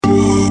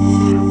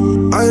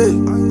Set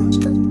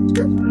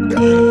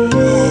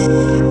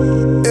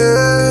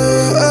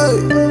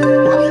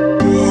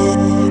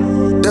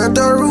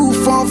the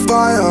roof on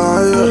fire,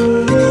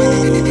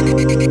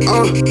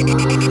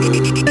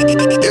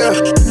 yeah.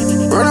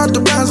 Run out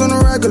the bands on the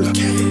regular.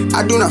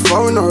 I do not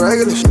fall with no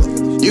regulars.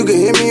 You can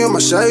hit me on my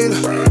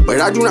cellular,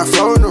 but I do not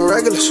fall with no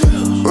regulars.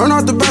 Run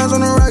out the bands on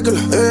the regular.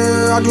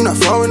 Yeah, I do not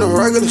fall with no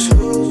regulars.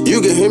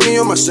 You can hit me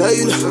on my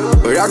cellular,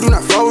 but I do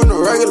not fall with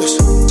no regulars.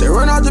 Say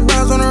run out the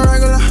bands on the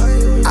regular.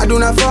 I do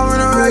not fall with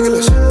no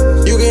regulars.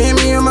 You can hit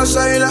me on my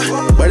cellular,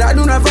 but I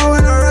do not fall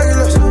with no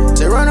regulars.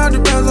 Say run out the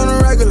bands on the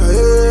regular.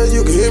 Yeah,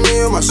 you can hit me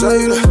on my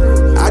cellular.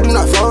 I do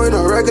not fall with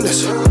no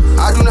regulars.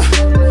 I do not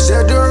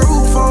set the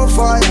roof on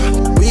fire.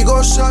 We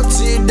gon' shut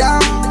it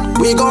down.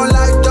 We gon'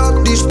 light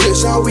up this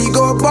place and we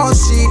gon'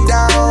 bust it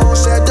down.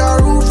 Set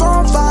the roof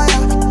on fire.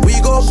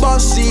 We gon'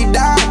 bust it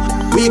down.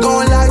 We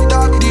gon' light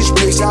up this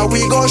place and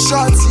we gon'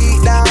 shut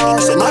it down.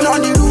 Say man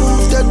on the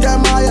roof, take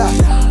them higher.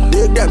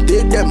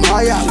 Take them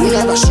higher. We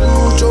never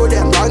shoot, show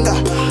them banger.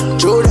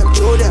 Show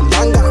them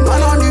banger.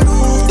 Man on the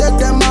roof, take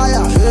them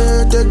higher.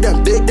 Yeah,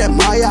 take them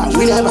higher.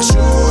 We never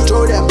shoot,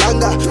 show them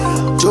banger.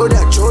 Show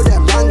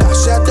them banger.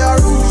 Set the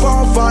roof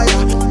on fire.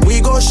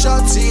 We gon'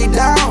 shut it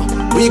down.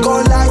 We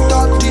gon' light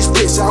up this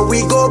place and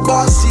we gon'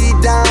 bust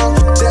it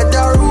down. Set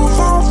the roof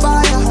on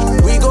fire.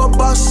 We gon'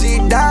 bust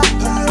it down.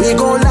 We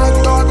gon'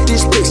 light up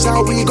this place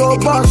and we gon'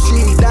 bust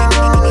it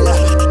down.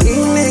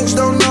 These niggas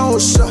don't know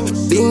what's up.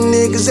 These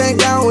niggas ain't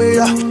down with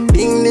us.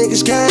 These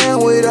niggas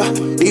can't with us.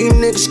 These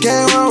niggas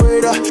can't run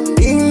with us.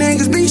 These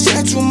niggas be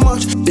saying too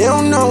much. They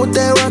don't know what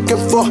they working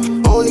for.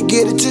 Only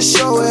get it to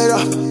show it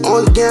up.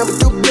 Only gamble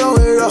to blow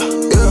it up.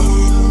 Yeah.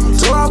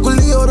 Told Uncle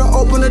Leo to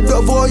open the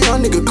door for a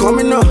young nigga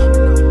coming up.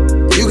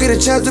 You get a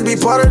chance to be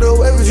part of the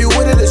wave. If you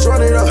with it, let's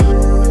run it up.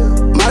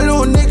 My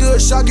little nigga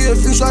shock you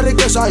if you try to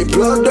guess how he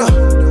plugged up.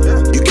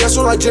 You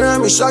cancel like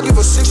Jeremy, shock you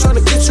for 6 trying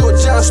to get you a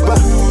jazz spot.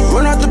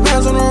 Run out the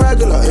bands on the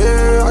regular,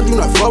 yeah, I do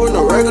not fall with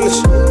no regulars.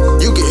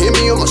 You can hit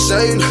me on my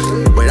cellular,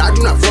 but I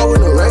do not fall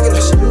with no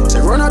regulars.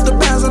 Say run out the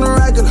bands on the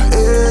regular,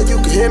 yeah, you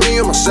can hit me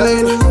on my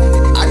cellular.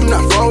 I do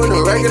not fall with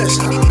no regulars,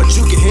 but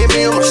you can hit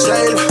me on my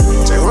cellular.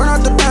 Say run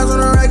out the bands on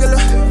the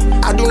regular.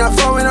 I do not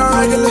fall with no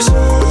regulars,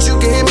 but you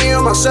can hit me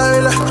on my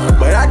cellular.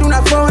 But I do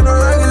not fall with no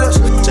regulars.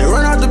 Say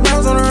run out the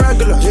bands on the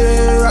regular,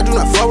 yeah, I do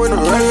not fall with no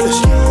regulars.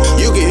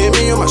 You can hit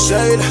me on my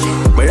cellular,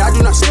 but I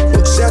do not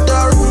set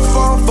the roof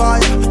on fire.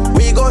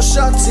 We gon'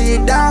 shut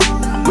it down.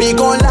 We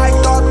gon' light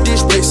up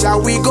this place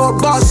and we gon'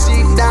 bust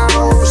it down.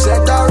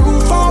 Set the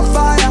roof on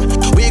fire.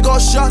 We gon'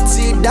 shut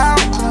it down.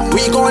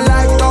 We gon'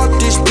 light up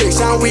this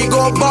place and we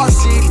gon'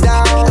 bust it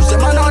down. Say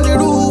man on the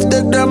roof,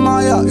 take them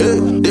higher, yeah.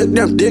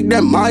 Take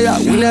them higher.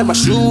 We never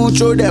shoot,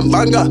 show them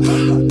banger.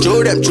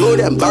 Show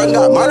them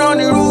banger. Man on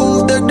the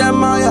roof, take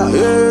them higher,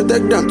 yeah.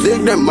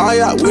 Take them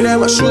higher. We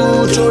never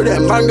shoot, show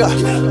them banger.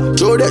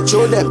 Show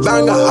them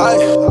banger, high.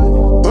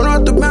 Run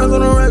out the bands on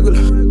the regular.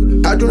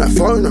 I do not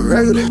fall in the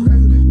regular.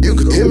 You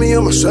can hit me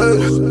on my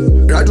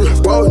cellular, but I do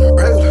not fall in the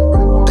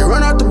regular. They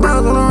run out the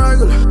bands on the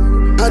regular.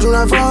 I do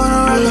not fall in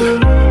the regular.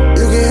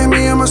 You can hit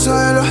me on my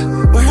cellular,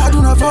 but I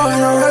do not fall in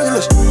the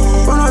regulars.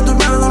 Run out the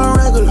bands on the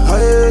regular. Oh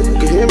yeah, you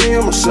can hit me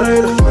on my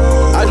cellular.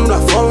 I do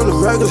not fall in the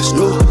regulars.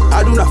 No,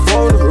 I do not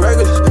fall in the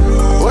regulars.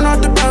 Run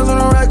out the bands on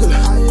the regular.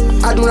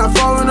 I do not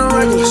fall in the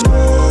regulars.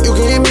 You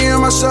can hit me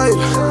on my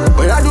cellular,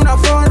 but I do not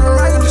fall in the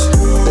regulars.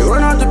 They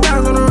run out the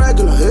bands on the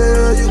regular.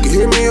 Yeah, you can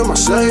hit me on my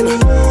cellular.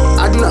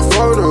 I do not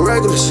fall in the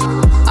regulars.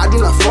 I do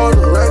not fall in the